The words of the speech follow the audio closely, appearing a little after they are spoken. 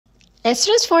Let's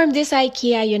transform this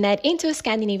IKEA unit into a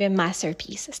Scandinavian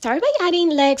masterpiece. Start by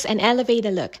adding legs and elevate the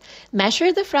look.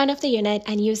 Measure the front of the unit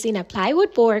and using a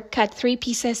plywood board, cut 3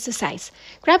 pieces to size.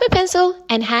 Grab a pencil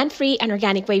and hand-free an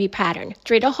organic wavy pattern.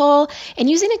 Drill a hole and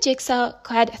using a jigsaw,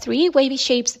 cut 3 wavy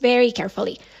shapes very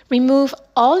carefully. Remove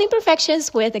all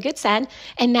imperfections with a good sand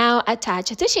and now attach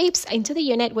the shapes into the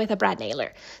unit with a brad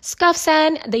nailer. Scuff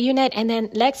sand the unit and then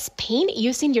let's paint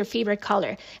using your favorite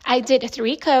color. I did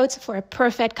 3 coats for a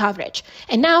perfect coverage.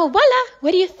 And now, voila!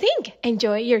 What do you think?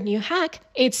 Enjoy your new hack.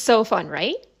 It's so fun,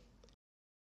 right?